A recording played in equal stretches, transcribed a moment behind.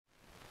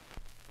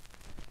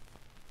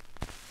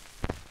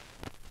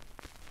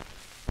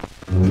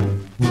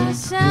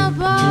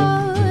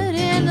sailboat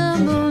in the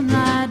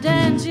moonlight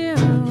and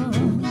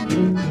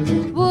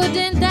June.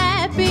 Wouldn't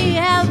that be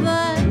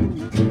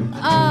heaven?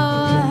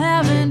 Oh,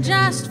 heaven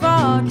just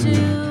for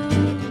two.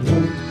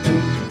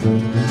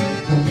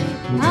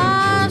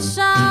 A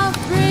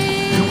soft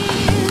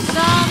breeze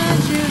on a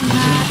June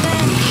night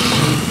and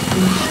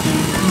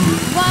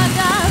what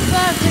a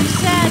perfect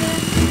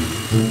setting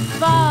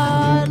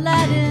for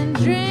letting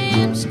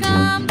dreams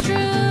come true.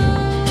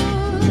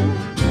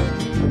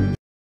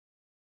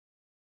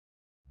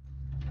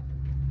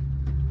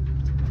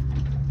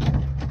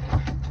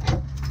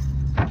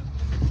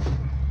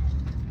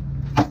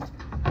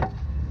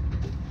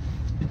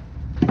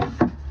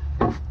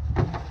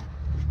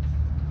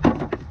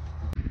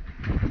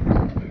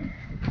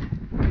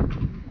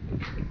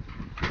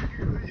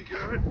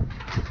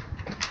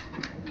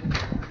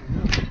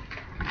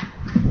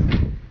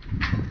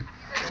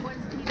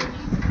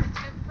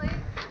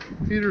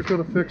 Peter's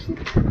going to fix it.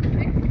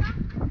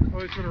 Oh,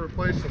 he's going to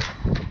replace them.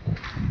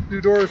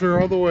 New doors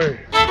are on the way.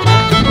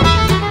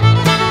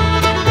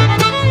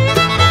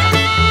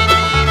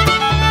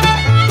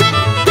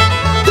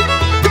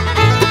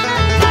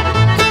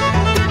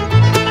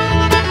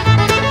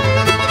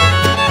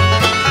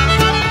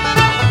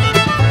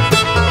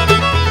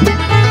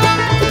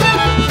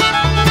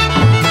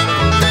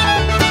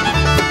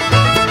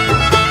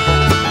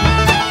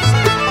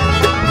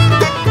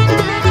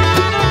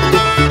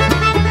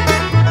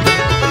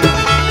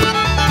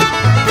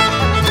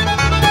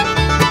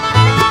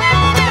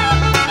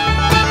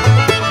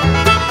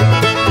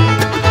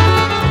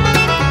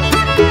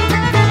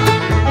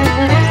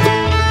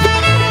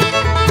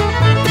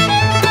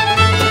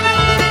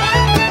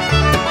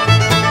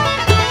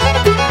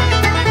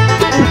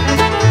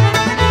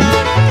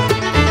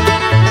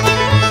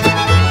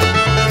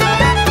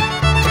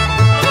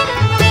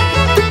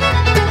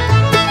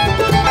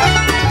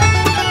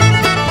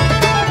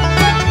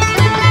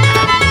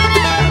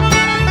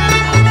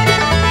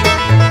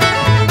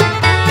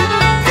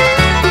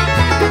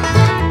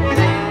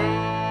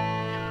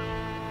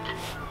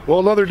 Well,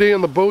 another day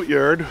in the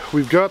boatyard.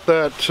 We've got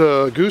that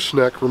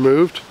gooseneck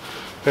removed,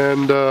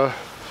 and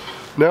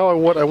now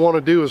what I want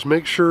to do is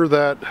make sure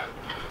that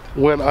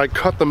when I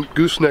cut the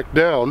gooseneck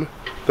down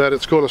that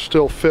it's going to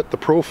still fit the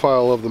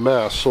profile of the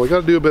mast. So I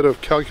got to do a bit of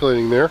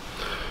calculating there.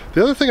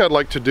 The other thing I'd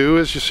like to do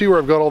is, you see where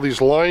I've got all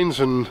these lines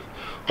and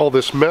all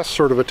this mess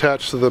sort of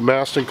attached to the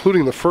mast,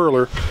 including the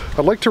furler.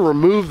 I'd like to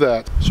remove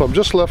that, so I'm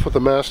just left with the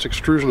mast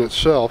extrusion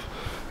itself,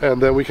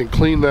 and then we can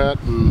clean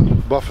that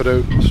and buff it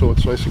out so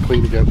it's nice and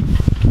clean again.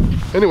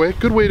 Anyway,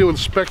 good way to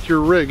inspect your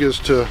rig is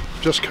to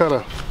just kind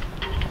of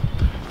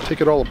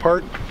take it all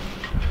apart,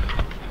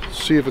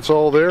 see if it's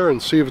all there, and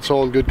see if it's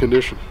all in good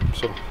condition.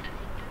 So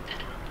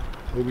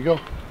there we go.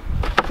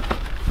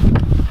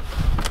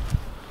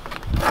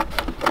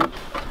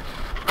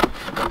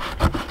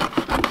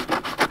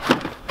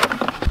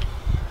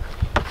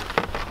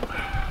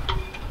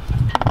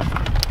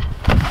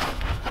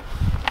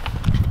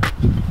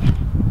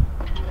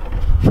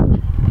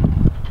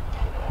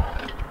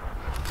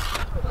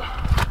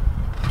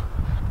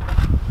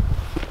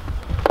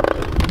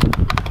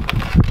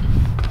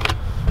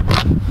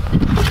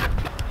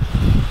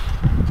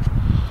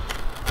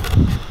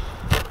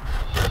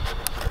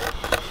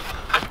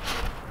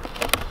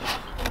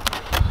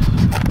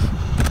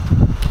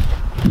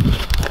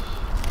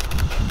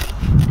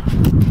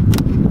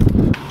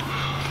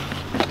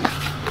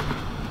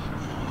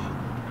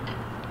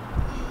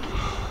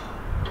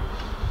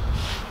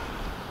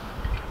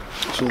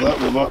 So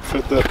that will not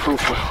fit that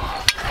profile.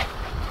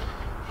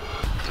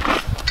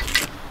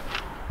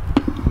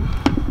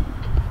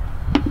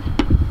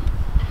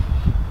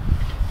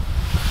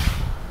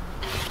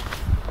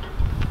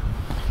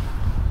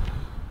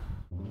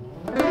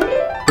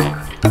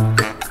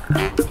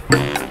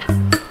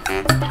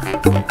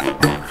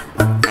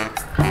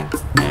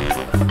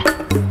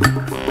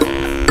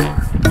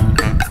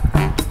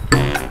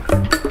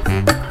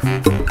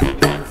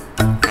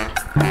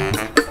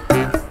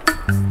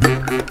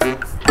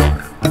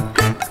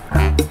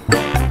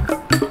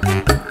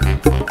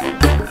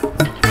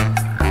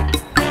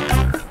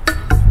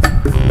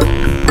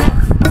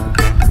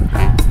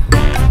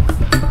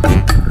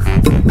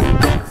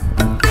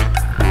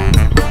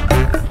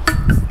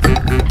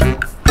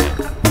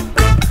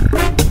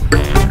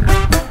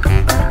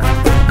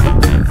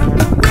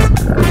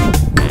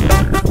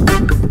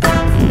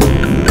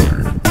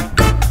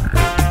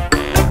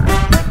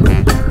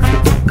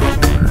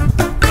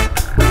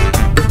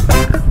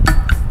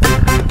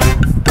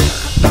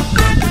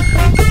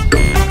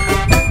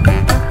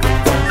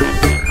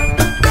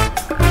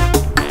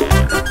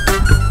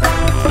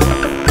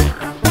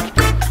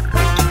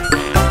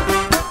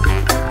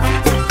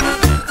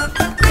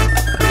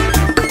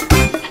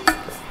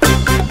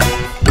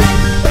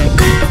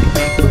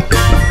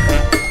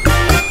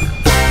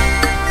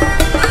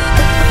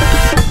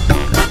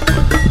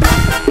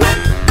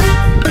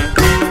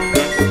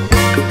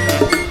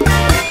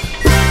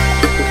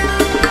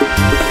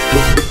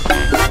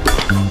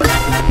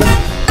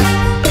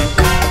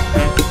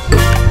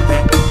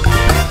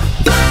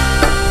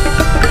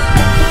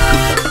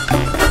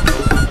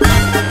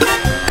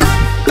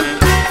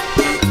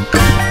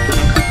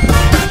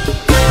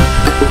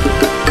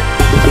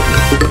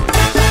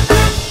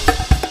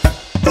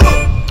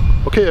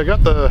 Okay, I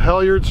got the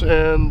halyards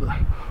and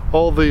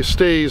all the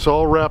stays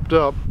all wrapped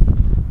up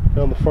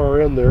down the far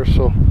end there,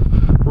 so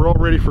we're all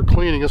ready for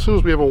cleaning. As soon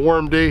as we have a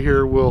warm day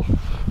here, we'll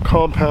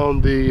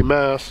compound the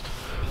mast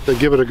and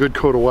give it a good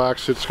coat of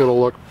wax. It's going to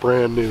look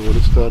brand new when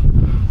it's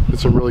done.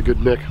 It's a really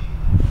good nick.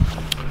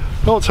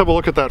 Now let's have a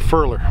look at that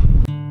furler.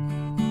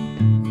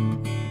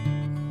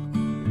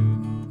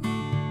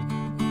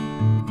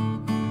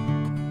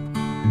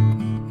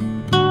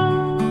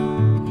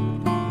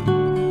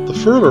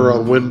 The furler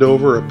on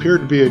Windover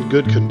appeared to be in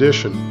good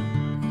condition.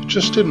 It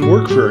just didn't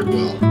work very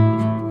well.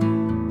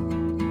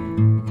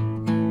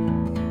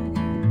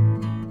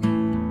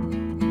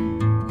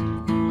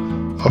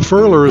 A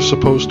furler is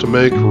supposed to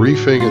make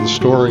reefing and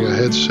storing a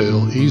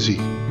headsail easy,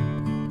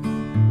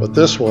 but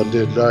this one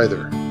did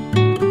neither.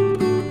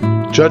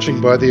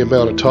 Judging by the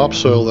amount of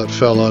topsoil that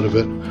fell out of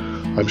it,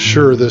 I'm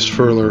sure this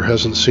furler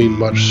hasn't seen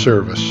much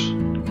service.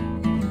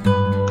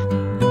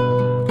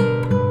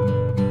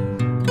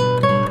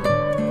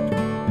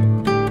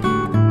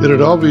 It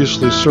had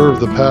obviously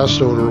served the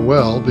past owner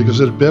well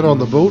because it had been on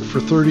the boat for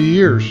 30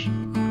 years.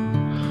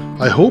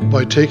 I hope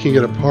by taking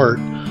it apart,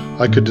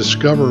 I could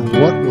discover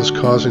what was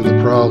causing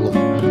the problem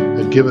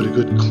and give it a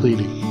good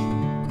cleaning.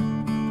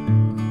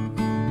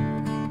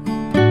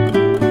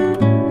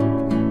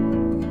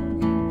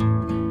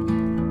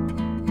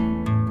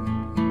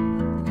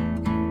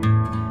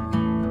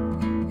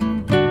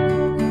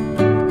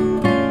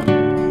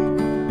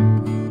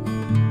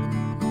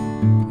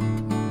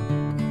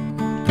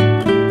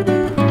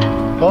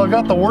 Well, I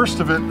got the worst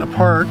of it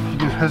apart.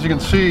 As you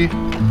can see,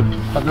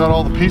 I've got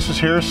all the pieces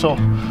here, so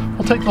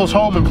we'll take those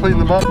home and clean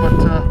them up. But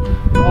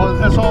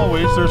well, as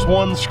always, there's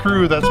one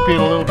screw that's being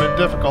a little bit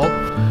difficult.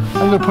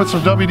 I'm going to put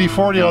some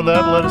WD-40 on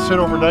that and let it sit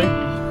overnight.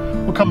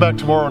 We'll come back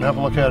tomorrow and have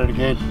a look at it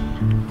again.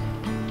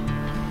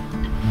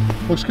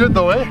 Looks good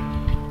though, eh?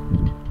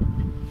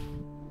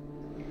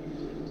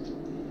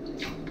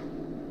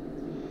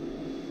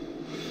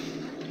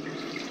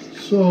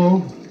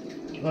 So,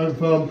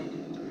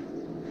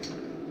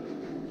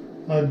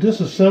 I've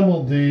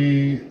disassembled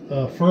the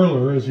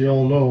furler, as you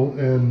all know,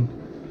 and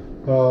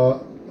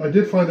I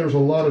did find there was a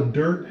lot of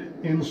dirt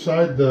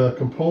inside the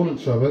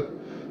components of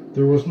it.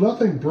 There was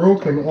nothing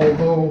broken,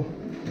 although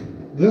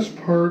this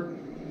part,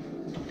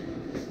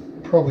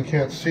 probably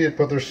can't see it,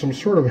 but there's some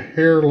sort of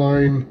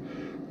hairline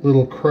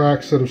little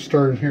cracks that have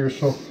started here.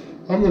 So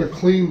I'm going to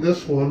clean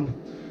this one,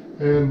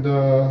 and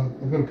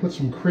I'm going to put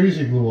some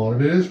crazy glue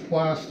on it. It is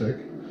plastic,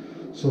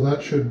 so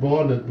that should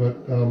bond it, but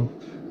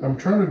I'm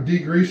trying to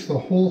degrease the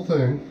whole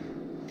thing,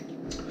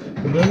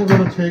 and then we're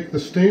going to take the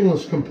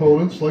stainless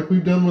components like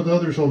we've done with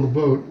others on the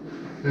boat,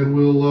 and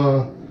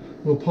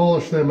we'll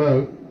polish them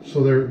out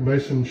so they're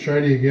nice and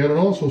shiny again, and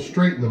also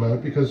straighten them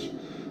out because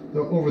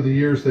over the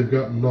years they've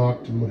gotten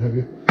knocked and what have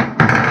you.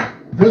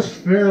 This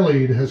fair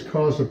lead has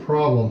caused a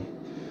problem,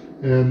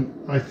 and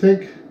I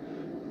think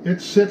it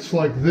sits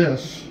like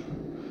this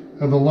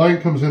and the line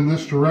comes in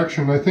this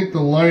direction. I think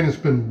the line has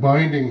been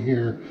binding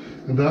here,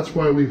 and that's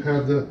why we've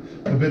had a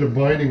bit of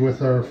binding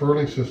with our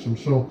furling system.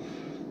 So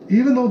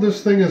even though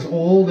this thing is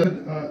old,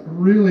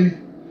 really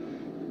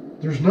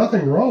there's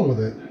nothing wrong with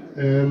it,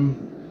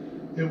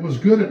 and it was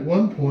good at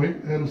one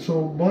point. And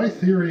so my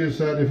theory is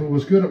that if it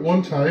was good at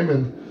one time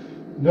and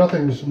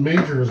nothing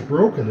major is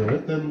broken in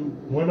it, then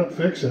why not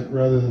fix it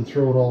rather than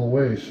throw it all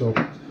away? So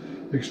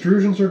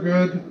extrusions are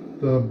good.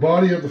 The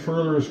body of the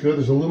furler is good.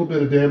 There's a little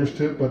bit of damage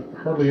to it, but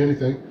hardly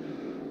anything.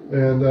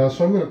 And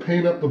so I'm going to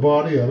paint up the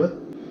body of it.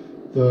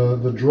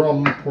 The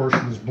drum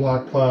portion is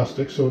black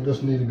plastic, so it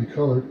doesn't need to be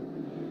colored.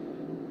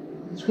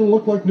 It's going to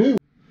look like new.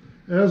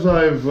 As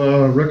I've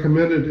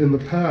recommended in the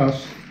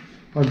past,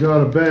 I've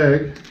got a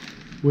bag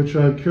which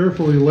I've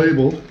carefully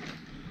labeled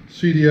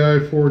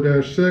CDI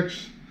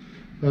 4-6.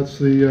 That's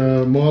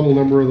the model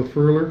number of the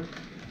furler.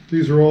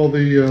 These are all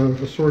the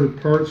assorted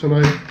parts, and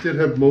I did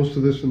have most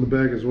of this in the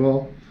bag as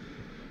well.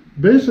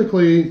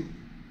 Basically,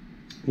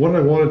 what I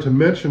wanted to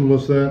mention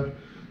was that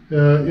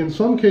in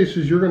some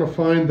cases you're going to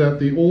find that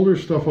the older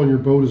stuff on your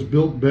boat is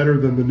built better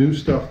than the new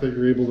stuff that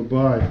you're able to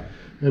buy.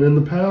 And in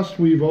the past,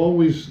 we've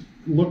always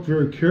looked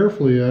very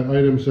carefully at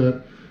items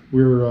that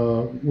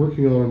we're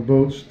working on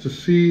boats to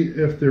see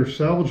if they're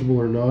salvageable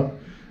or not.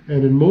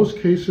 And in most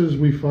cases,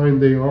 we find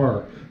they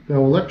are.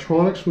 Now,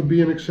 electronics would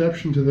be an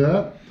exception to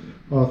that.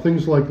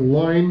 Things like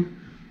line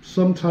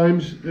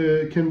sometimes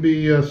can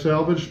be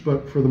salvaged,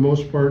 but for the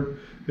most part,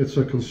 it's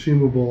a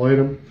consumable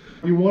item.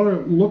 You want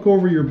to look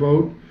over your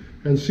boat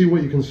and see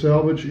what you can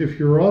salvage if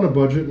you're on a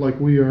budget like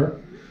we are.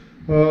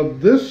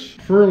 This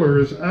furler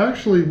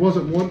was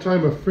at one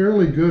time a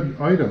fairly good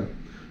item,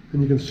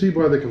 and you can see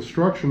by the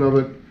construction of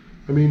it.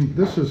 I mean,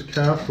 this is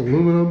cast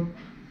aluminum.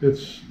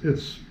 It's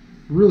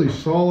really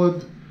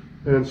solid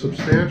and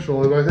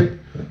substantial, and I think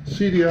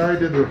CDI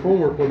did their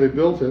homework when they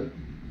built it.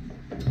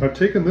 I've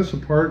taken this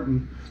apart,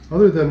 and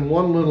other than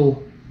one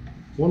little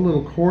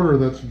corner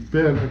that's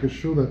bent, I can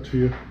show that to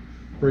you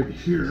right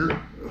here.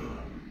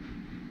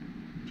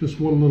 Just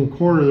one little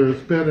corner there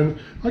that's bent, and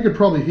I could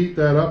probably heat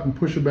that up and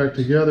push it back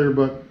together,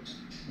 but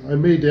I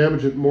may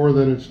damage it more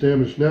than it's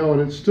damaged now,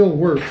 and it still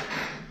works.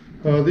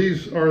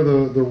 These are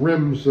the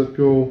rims that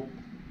go,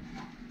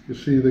 you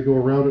see, they go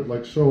around it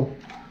like so.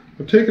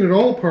 I've taken it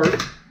all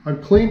apart.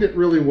 I've cleaned it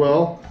really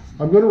well.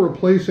 I'm going to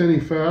replace any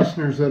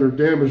fasteners that are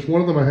damaged.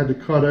 One of them I had to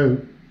cut out.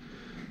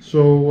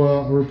 So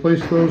I'll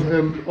replace those,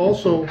 and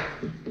also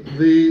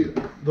the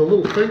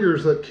little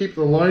fingers that keep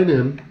the line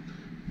in.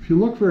 If you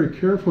look very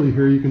carefully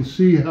here, you can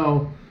see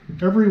how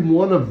every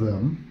one of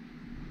them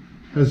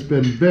has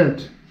been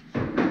bent.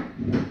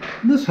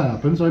 And this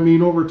happens, I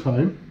mean, over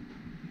time.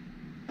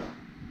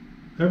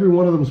 Every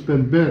one of them's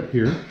been bent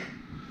here.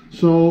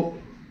 So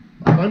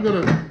I'm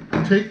going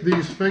to take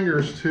these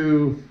fingers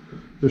to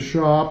the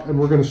shop, and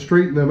we're going to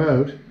straighten them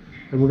out,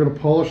 and we're going to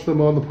polish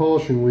them on the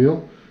polishing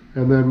wheel,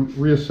 and then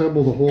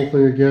reassemble the whole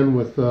thing again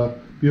with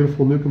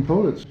beautiful new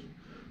components.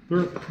 There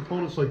are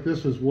components like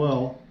this as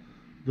well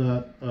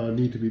that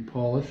need to be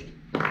polished,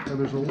 and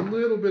there's a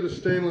little bit of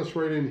stainless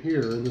right in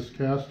here in this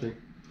casting.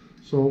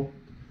 So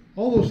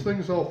all those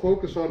things I'll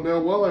focus on now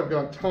while I've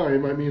got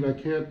time. I mean, I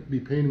can't be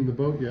painting the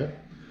boat yet,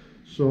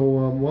 so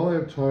while I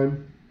have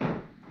time,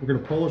 we're going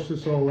to polish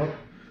this all up,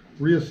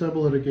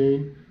 reassemble it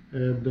again,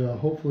 and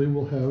hopefully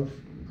we'll have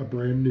a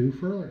brand new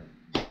furler.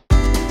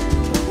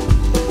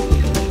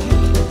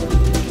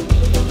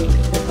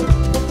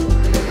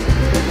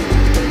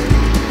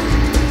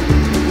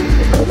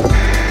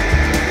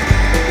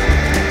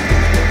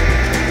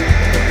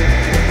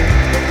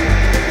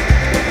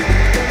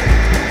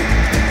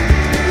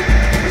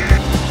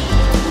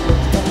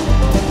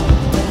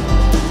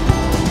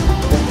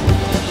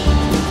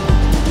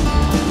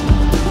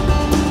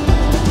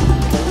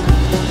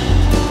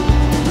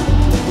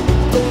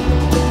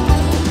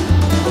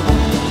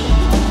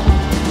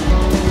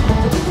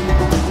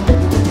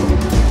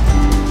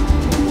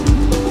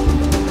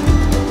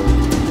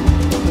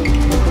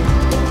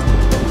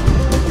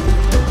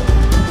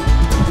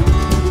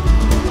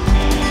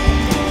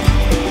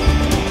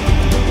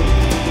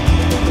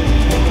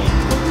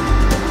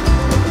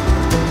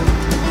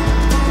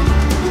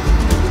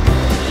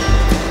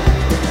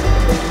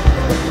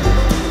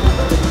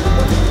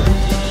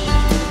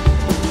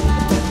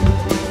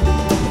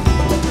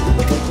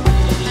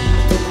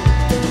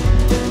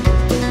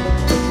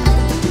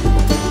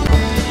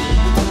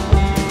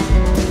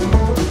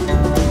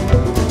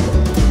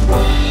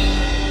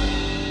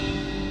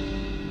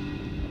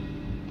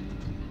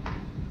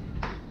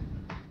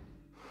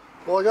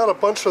 Well, I got a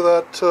bunch of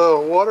that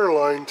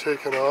waterline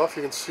taken off.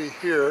 You can see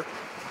here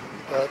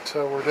that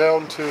we're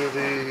down to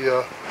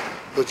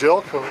the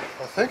gel coat.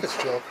 I think it's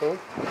gel coat.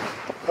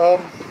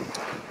 A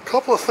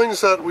couple of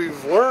things that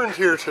we've learned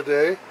here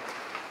today.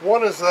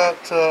 One is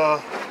that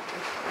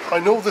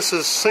I know this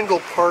is single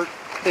part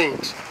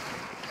paint.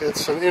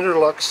 It's an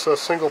Interlux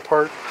single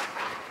part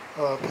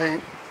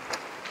paint,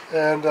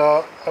 and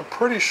I'm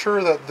pretty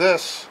sure that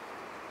this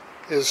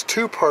is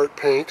two-part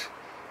paint.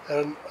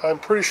 And I'm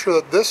pretty sure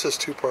that this is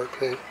two-part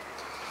paint.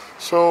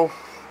 So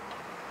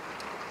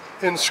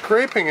in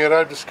scraping it,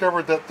 I've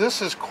discovered that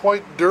this is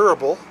quite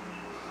durable.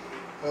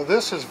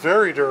 This is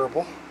very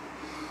durable.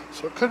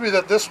 So it could be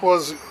that this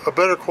was a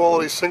better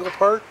quality single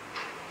part,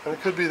 and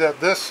it could be that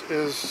this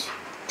is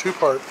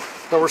two-part.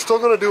 Now we're still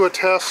going to do a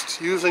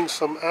test using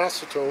some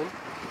acetone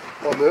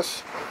on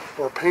this,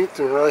 or paint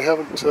thinner. I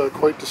haven't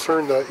quite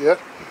discerned that yet,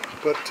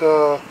 but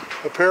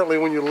apparently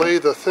when you lay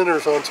the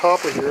thinners on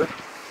top of here,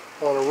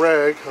 on a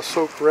rag, a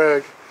soaked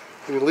rag,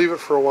 and you leave it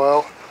for a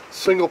while,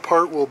 single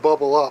part will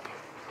bubble up,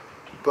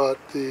 but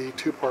the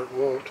two-part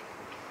won't.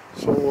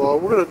 So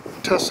we're going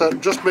to test that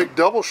and just make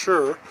double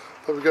sure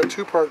that we've got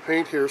two-part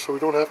paint here, so we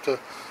don't have to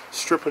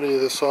strip any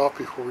of this off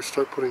before we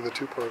start putting the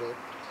two-part on.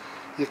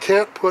 You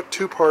can't put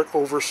two-part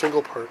over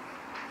single part.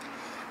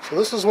 So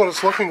this is what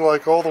it's looking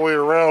like all the way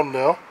around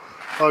now.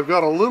 I've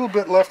got a little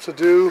bit left to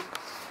do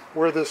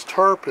where this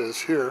tarp is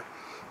here,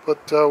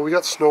 but we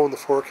got snow in the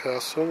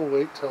forecast, so we'll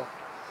wait till.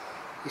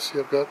 You see,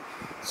 I've got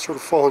it's sort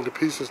of falling to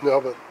pieces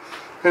now, but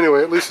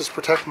anyway, at least it's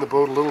protecting the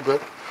boat a little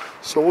bit.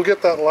 So we'll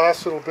get that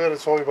last little bit.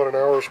 It's only about an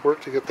hour's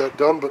work to get that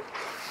done, but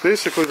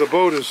basically the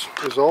boat is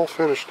all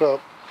finished up.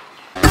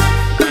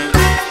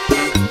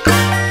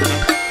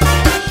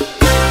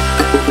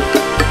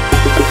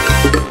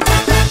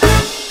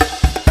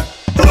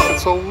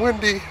 It's a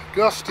windy,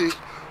 gusty,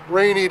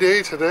 rainy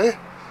day today,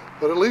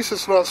 but at least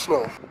it's not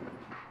snow.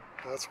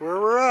 That's where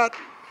we're at.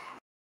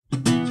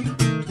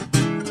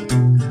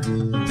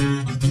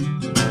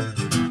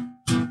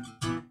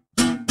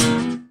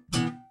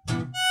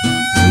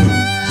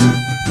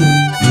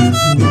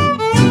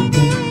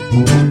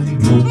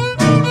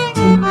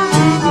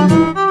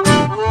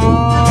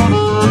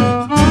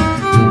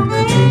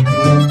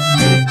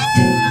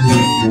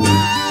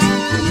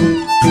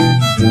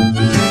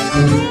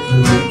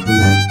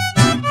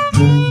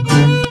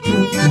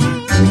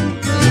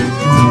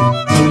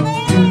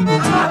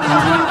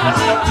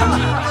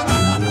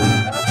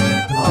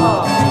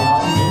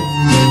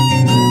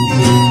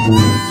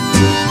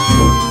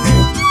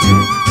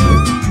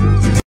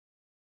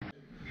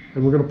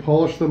 And we're going to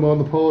polish them on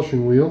the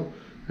polishing wheel,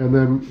 and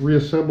then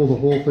reassemble the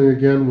whole thing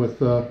again with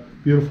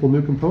beautiful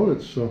new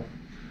components. So,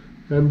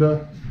 and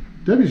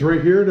Debbie's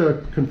right here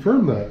to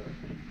confirm that.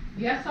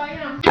 Yes, I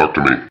am. Talk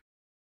to me.